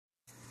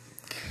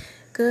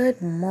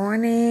Good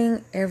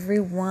morning,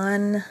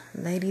 everyone,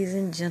 ladies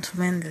and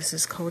gentlemen. This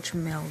is Coach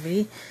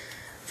Melvie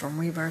from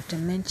Rebirth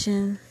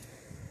Dimension,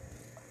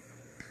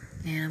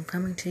 and I'm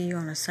coming to you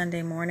on a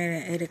Sunday morning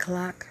at 8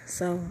 o'clock.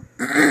 So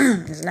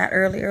it's not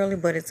early,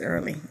 but it's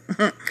early.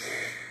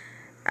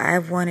 I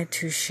wanted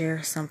to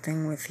share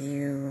something with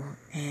you,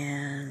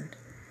 and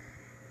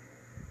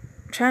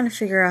I'm trying to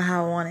figure out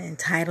how I want to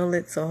entitle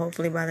it. So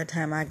hopefully, by the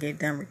time I get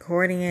done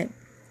recording it,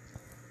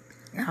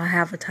 I'll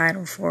have a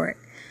title for it.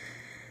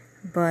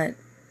 But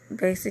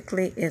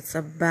basically, it's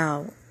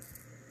about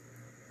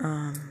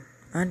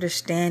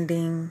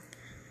understanding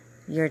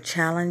your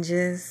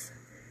challenges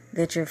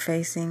that you're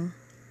facing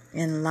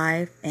in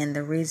life and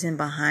the reason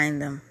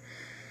behind them.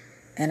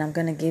 And I'm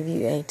going to give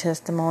you a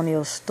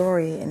testimonial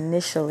story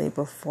initially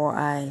before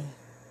I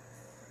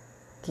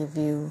give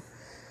you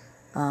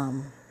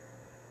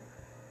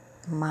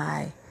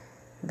my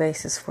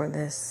basis for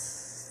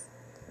this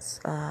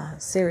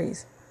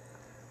series,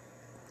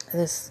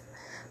 this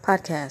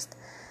podcast.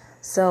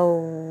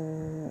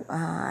 So,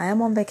 I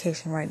am on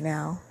vacation right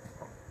now,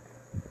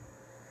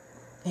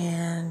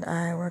 and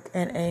I work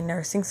at a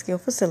nursing skill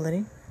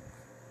facility,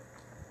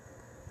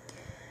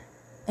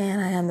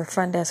 and I am the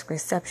front desk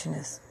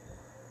receptionist.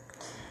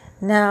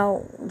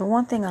 Now, the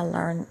one thing I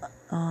learned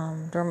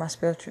during my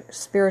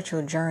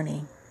spiritual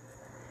journey,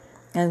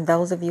 and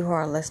those of you who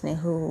are listening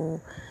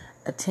who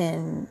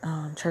attend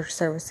church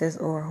services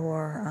or who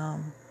are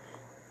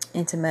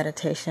into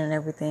meditation and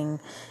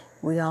everything,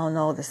 we all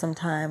know that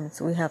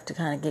sometimes we have to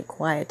kind of get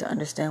quiet to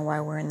understand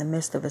why we're in the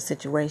midst of a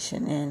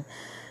situation,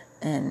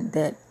 and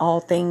that all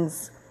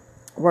things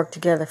work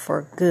together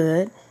for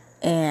good.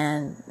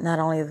 And not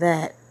only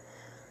that,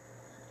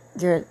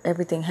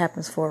 everything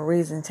happens for a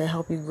reason, to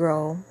help you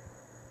grow,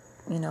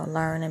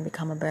 learn and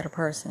become a better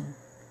person.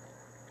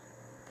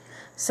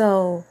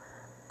 So,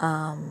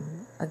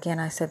 again,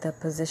 I said the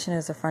position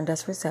is a front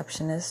desk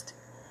receptionist.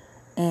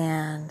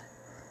 And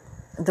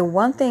the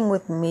one thing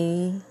with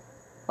me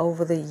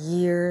over the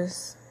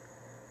years,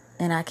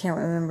 and I can't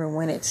remember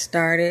when it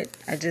started,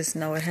 I just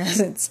know it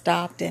hasn't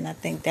stopped, and I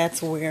think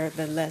that's where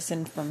the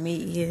lesson for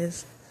me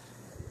is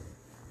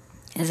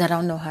I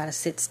don't know how to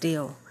sit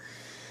still.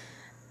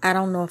 I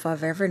don't know if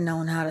I've ever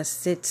known how to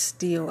sit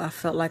still. I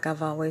felt like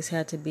I've always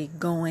had to be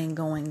going.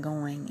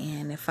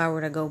 And if I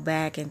were to go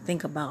back and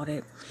think about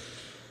it,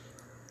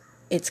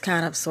 it's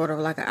kind of sort of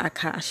like an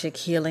Akashic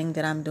healing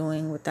that I'm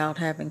doing without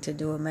having to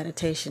do a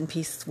meditation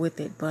piece with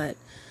it. But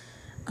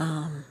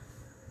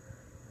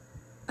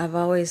I've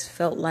always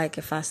felt like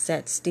if I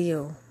sat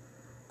still,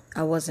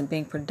 I wasn't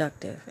being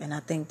productive. And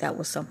I think that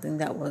was something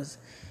that was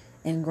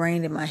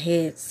ingrained in my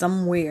head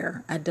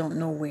somewhere. I don't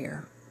know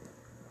where.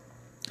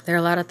 There are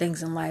a lot of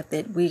things in life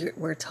that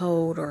we're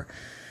told, or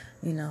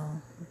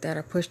that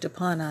are pushed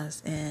upon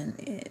us,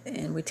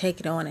 and we take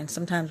it on, and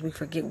sometimes we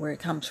forget where it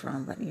comes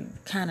from. But you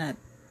kind of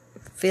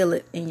feel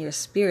it in your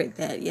spirit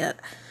that, yeah,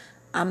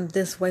 I'm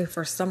this way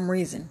for some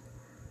reason.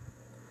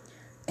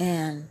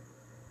 And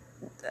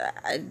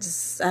I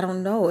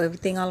don't know,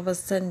 everything all of a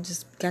sudden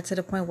just got to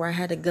the point where I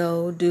had to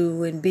go,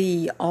 do, and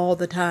be all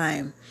the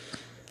time.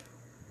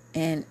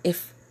 And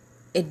if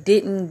it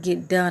didn't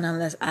get done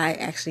unless I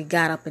actually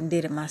got up and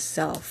did it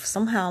myself,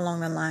 somehow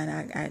along the line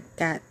I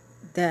got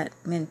that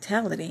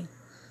mentality.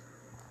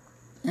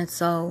 And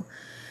so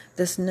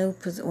this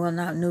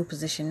not new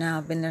position now,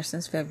 I've been there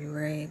since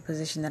February,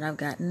 position that I've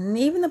gotten, and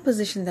even the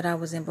position that I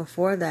was in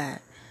before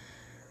that,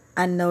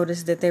 I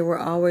noticed that they were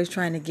always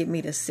trying to get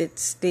me to sit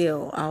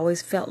still. I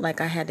always felt like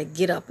I had to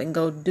get up and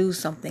go do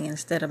something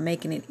instead of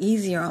making it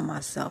easier on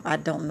myself. I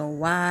don't know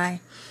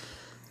why.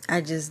 I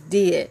just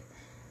did.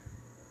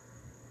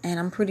 And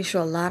I'm pretty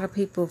sure a lot of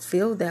people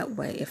feel that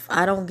way. If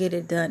I don't get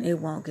it done, it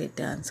won't get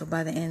done. So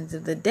by the end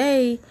of the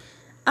day,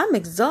 I'm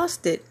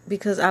exhausted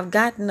because I've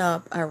gotten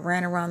up, I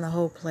ran around the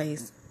whole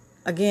place.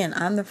 Again,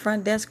 I'm the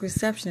front desk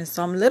receptionist,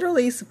 so I'm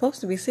literally supposed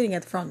to be sitting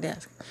at the front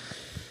desk.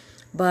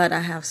 But I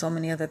have so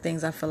many other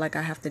things I feel like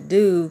I have to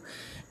do.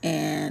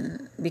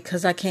 And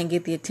because I can't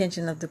get the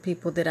attention of the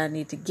people that I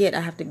need to get, I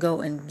have to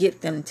go and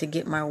get them to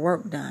get my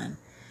work done.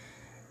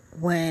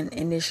 When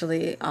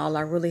initially all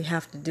I really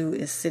have to do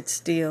is sit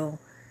still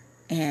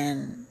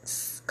and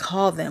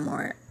call them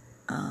or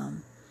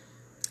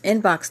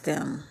inbox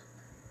them.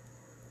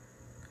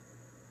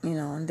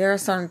 And there are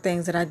certain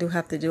things that I do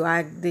have to do.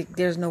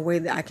 There's no way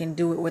that I can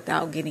do it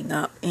without getting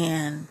up.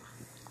 And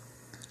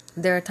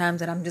there are times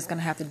that I'm just going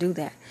to have to do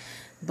that.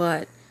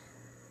 But,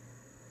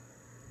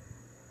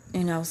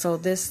 so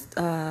this,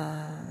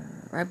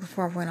 right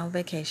before I went on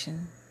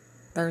vacation,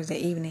 Thursday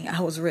evening,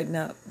 I was written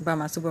up by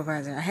my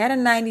supervisor. I had a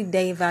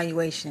 90-day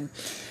evaluation.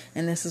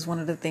 And this is one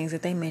of the things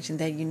that they mentioned,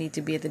 that you need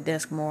to be at the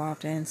desk more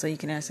often so you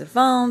can answer the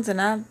phones.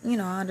 And I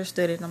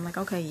understood it. And I'm like,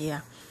 okay,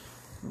 yeah.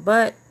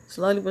 But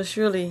slowly but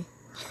surely,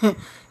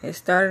 it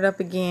started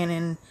up again.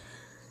 And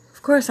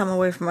of course, I'm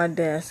away from my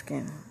desk,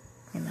 and,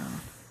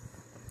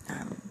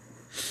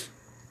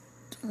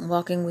 I'm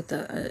walking with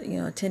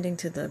the, attending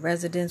to the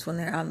residents when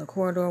they're out in the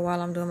corridor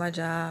while I'm doing my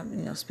job,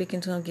 speaking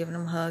to them, giving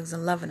them hugs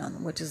and loving on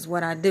them, which is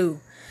what I do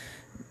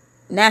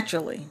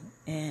naturally.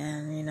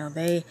 And,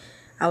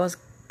 I was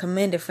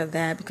commended for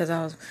that because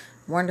I was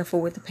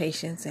wonderful with the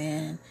patients,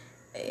 and,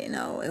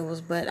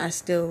 but I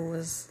still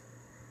was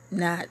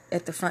not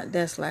at the front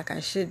desk like I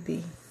should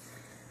be.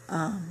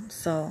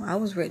 So I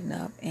was written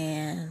up,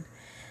 and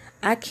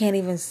I can't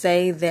even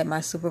say that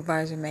my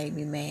supervisor made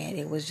me mad.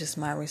 It was just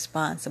my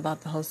response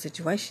about the whole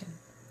situation.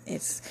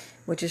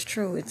 Which is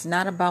true. It's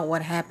not about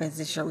what happens,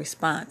 it's your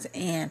response.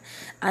 And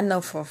I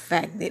know for a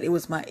fact that it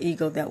was my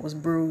ego that was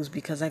bruised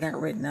because I got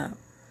written up.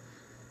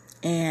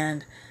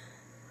 And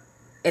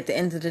at the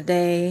end of the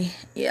day,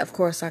 yeah, of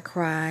course I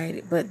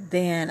cried, but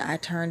then I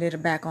turned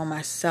it back on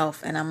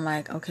myself, and I'm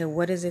like, okay,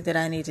 what is it that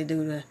I need to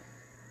do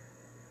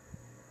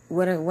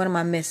what am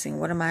I missing?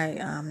 What am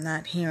I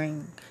not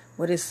hearing?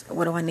 What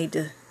do I need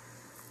to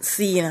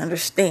see and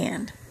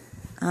understand?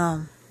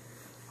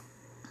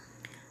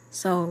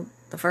 So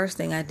the first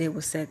thing I did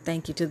was say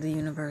thank you to the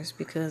universe,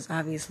 because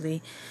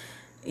obviously,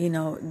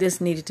 this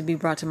needed to be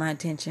brought to my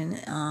attention.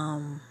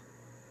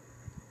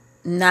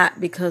 Not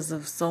because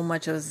of so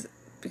much as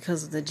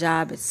because of the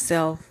job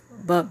itself,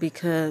 but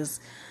because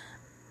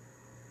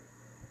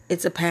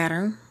it's a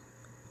pattern.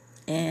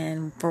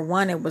 And for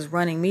one, it was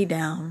running me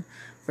down.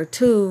 For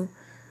two,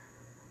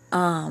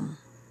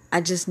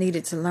 I just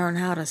needed to learn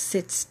how to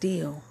sit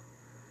still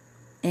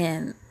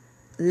and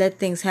let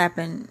things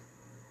happen.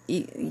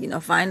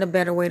 Find a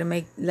better way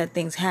to let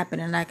things happen,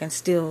 and I can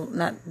still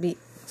not be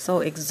so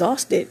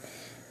exhausted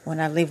when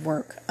I leave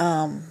work.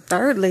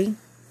 Thirdly,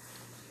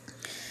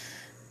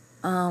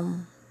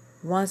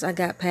 once I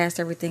got past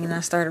everything and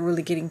I started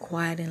really getting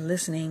quiet and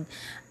listening,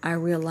 I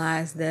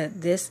realized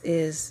that this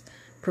is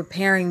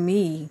preparing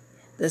me,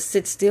 the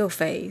sit still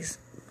phase.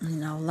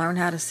 Learn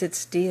how to sit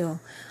still.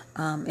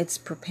 It's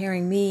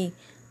preparing me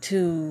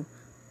to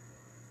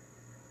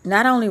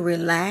not only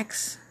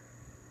relax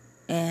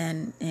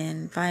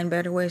and find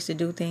better ways to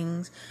do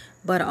things,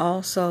 but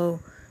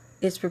also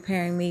it's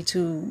preparing me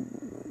to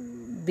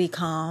be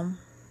calm.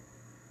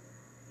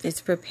 It's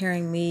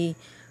preparing me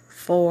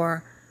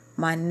for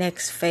my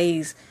next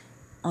phase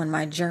on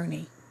my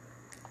journey.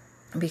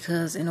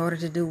 Because in order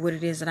to do what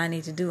it is that I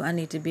need to do, I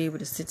need to be able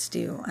to sit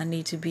still. I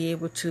need to be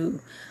able to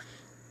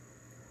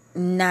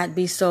not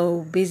be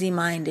so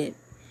busy-minded,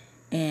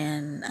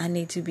 and I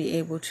need to be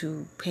able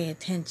to pay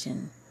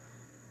attention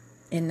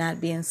and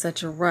not be in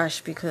such a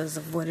rush because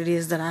of what it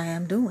is that I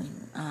am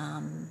doing.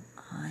 I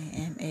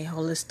am a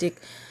holistic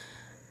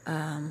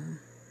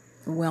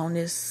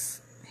wellness,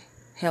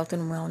 health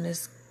and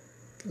wellness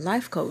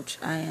life coach.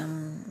 I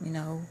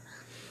am,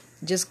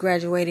 just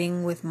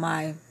graduating with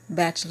my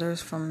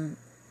bachelor's from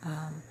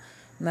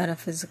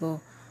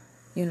Metaphysical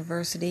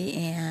University,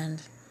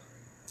 and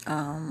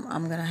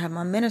I'm going to have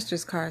my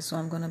minister's card, so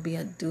I'm going to be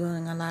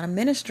doing a lot of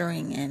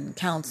ministering and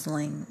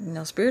counseling,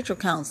 spiritual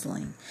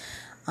counseling.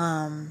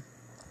 I'm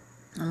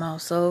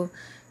also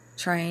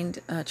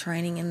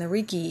training in the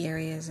Reiki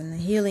areas and the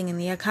healing and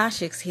the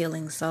Akashics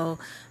healing, so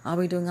I'll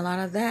be doing a lot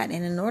of that.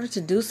 And in order to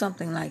do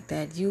something like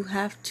that, you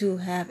have to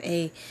have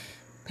a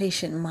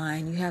patient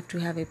mind, you have to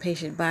have a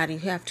patient body, you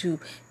have to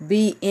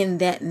be in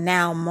that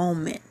now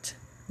moment.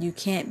 You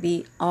can't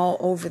be all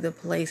over the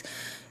place.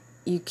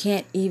 You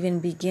can't even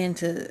begin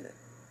to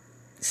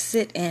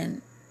sit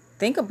and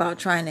think about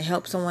trying to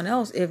help someone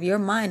else if your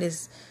mind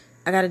is,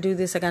 I got to do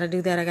this, I got to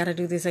do that, I got to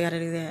do this, I got to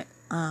do that.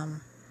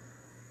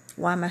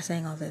 Why am I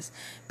saying all this?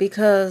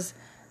 Because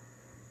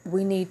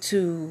we need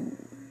to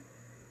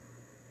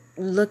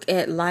look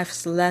at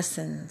life's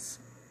lessons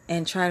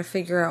and try to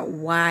figure out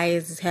why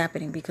is this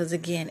happening. Because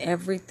again,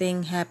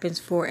 everything happens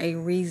for a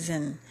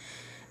reason.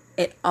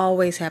 It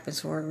always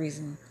happens for a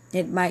reason.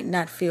 It might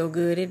not feel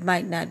good, it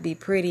might not be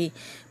pretty,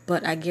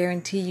 but I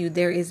guarantee you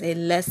there is a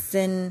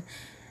lesson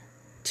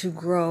to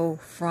grow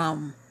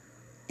from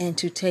and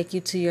to take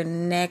you to your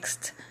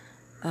next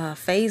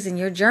phase in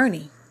your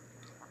journey.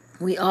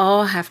 We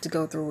all have to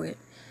go through it.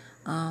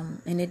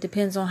 And it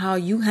depends on how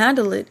you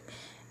handle it.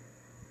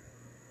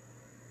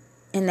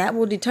 And that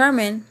will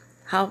determine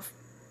how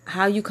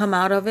you come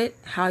out of it,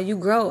 how you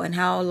grow, and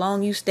how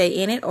long you stay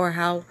in it, or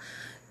how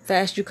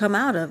fast you come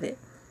out of it.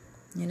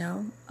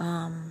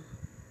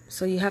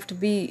 So you have to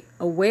be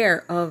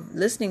aware of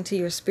listening to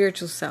your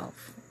spiritual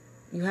self.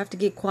 You have to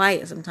get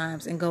quiet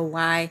sometimes and go,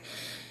 why?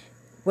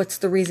 What's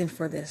the reason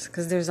for this?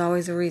 Because there's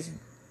always a reason.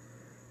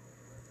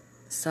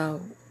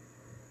 So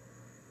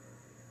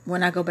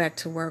when I go back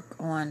to work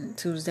on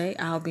Tuesday,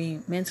 I'll be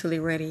mentally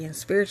ready and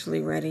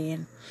spiritually ready.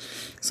 And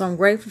so I'm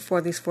grateful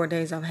for these 4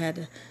 days I've had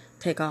to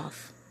take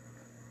off.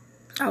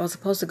 I was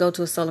supposed to go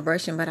to a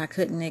celebration, but I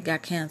couldn't. It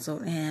got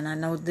canceled. And I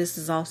know this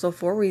is also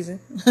for a reason.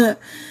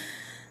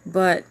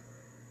 But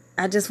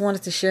I just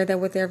wanted to share that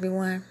with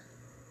everyone.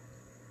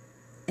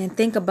 And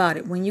think about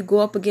it. When you go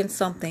up against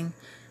something,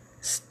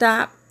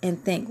 stop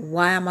and think,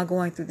 why am I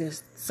going through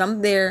this?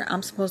 Somewhere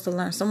I'm supposed to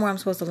learn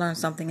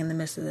something in the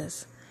midst of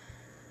this.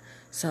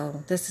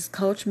 So this is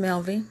Coach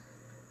Melvie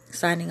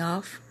signing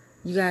off.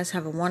 You guys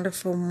have a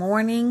wonderful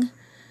morning,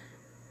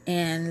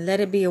 and let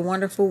it be a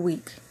wonderful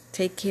week.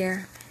 Take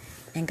care,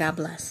 and God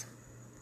bless.